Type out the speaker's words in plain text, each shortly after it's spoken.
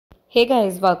Hey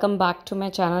guys, welcome back to my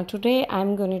channel. Today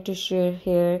I'm going to share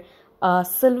here a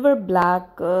silver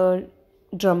black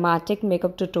dramatic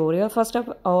makeup tutorial. First of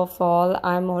all,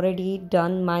 I'm already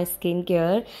done my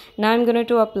skincare. Now I'm going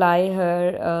to apply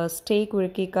her Stay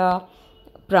Quirky ka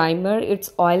primer.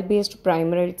 It's oil based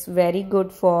primer. It's very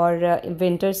good for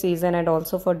winter season and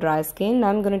also for dry skin.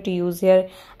 Now I'm going to use here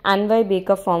NY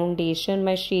Baker foundation.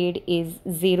 My shade is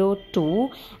 02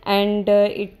 and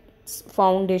its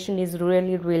foundation is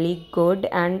really good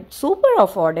and super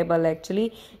affordable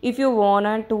actually. If you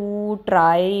wanna to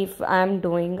try, if I'm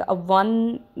doing a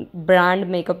one brand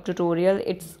makeup tutorial,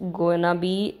 it's gonna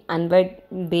be NY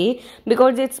Bay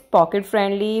because it's pocket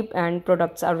friendly and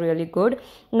products are really good.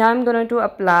 Now I'm gonna to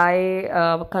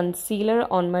apply concealer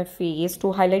on my face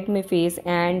to highlight my face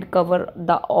and cover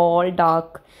the all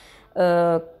dark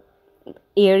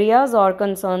areas और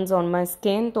concerns on my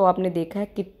skin. तो आपने देखा है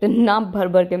कितना भर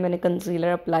भर के मैंने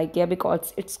कंसीलर अप्लाई किया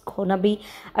because it's gonna be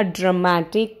a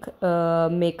dramatic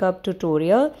makeup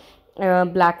tutorial.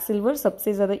 Black silver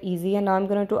सबसे ज़्यादा इजी है. Now I am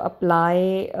going to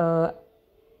apply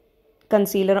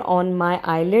concealer on my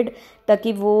eyelid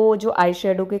ताकि वो जो आई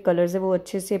शेडो के कलर्स है वो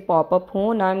अच्छे से पॉप अप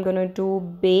हों. Now I am going to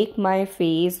bake my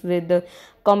face with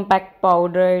compact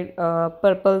powder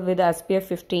purple with SPF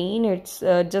 15. It's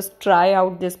just try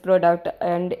out this product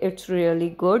and it's really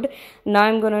good. Now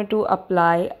I'm going to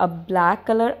apply a black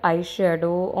color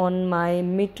eyeshadow on my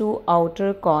mid to outer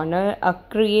corner,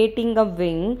 creating a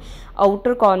wing.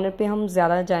 Outer corner पे हम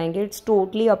ज़्यादा जाएंगे. It's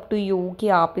totally up to you कि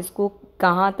आप इसको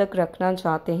कहाँ तक रखना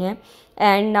चाहते हैं.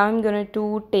 And now I'm going to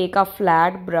take a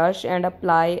flat brush and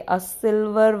apply a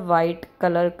silver white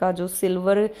color का जो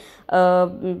silver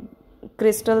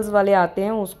क्रिस्टल्स वाले आते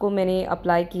हैं उसको मैंने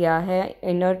अप्लाई किया है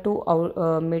inner to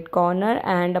mid corner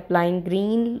and applying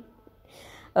green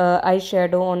eye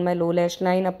shadow on my low lash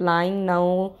line. Applying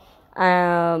now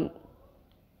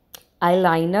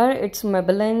eyeliner. It's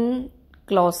Maybelline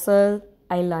Colossal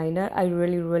eyeliner. I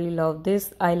really love this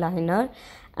eyeliner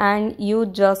and you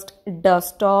just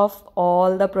dust off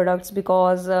all the products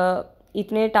because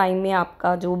इतने time में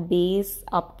आपका जो base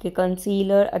आपके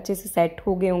concealer अच्छे से set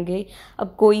हो गए होंगे.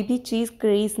 अब कोई भी चीज़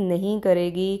क्रेज नहीं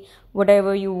करेगी. What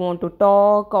ever you want to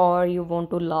talk और you want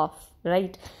to laugh,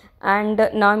 right? And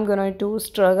now I'm going to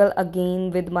struggle again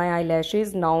with my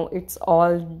eyelashes. Now it's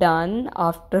all done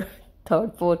after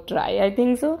third, fourth try, I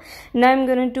think so. Now I'm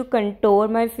going to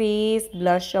contour my face,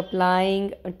 blush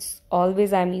applying. It's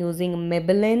always I'm using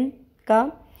Maybelline का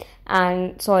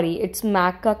and sorry it's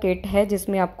Mac का kit है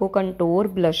जिसमें आपको contour,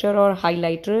 blusher और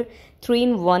highlighter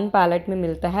 3-in-1 palette में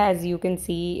मिलता है. As you can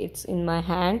see it's in my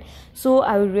hand. So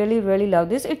I really love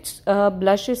this. It's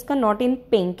blush इसका नॉट इन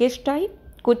पिंकिश टाइप,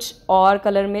 कुछ और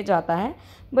कलर में जाता है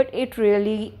but it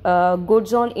really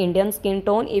goods on Indian skin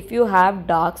tone. If you have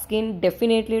dark skin,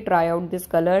 definitely try out this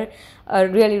color.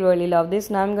 Really love this.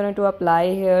 Now I'm going to apply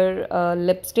here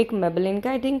lipstick Maybelline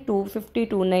का I think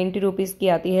 250-290 rupees की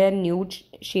आती है. nude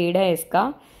shade है इसका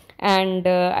and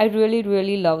I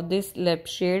really love this lip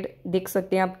shade. देख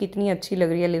सकते हैं आप कितनी अच्छी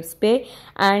लग रही है लिप्स पे.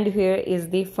 and here is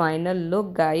the final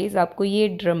look guys. आपको ये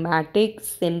dramatic,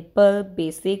 simple,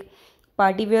 basic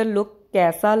party wear look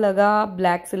कैसा लगा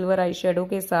ब्लैक सिल्वर आई शेडो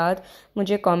के साथ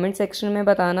मुझे कमेंट सेक्शन में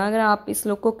बताना. अगर आप इस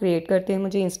लुक को क्रिएट करते हैं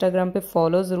मुझे इंस्टाग्राम पे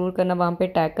फॉलो ज़रूर करना, वहाँ पे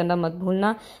टैग करना मत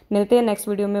भूलना. मिलते हैं नेक्स्ट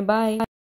वीडियो में. बाय.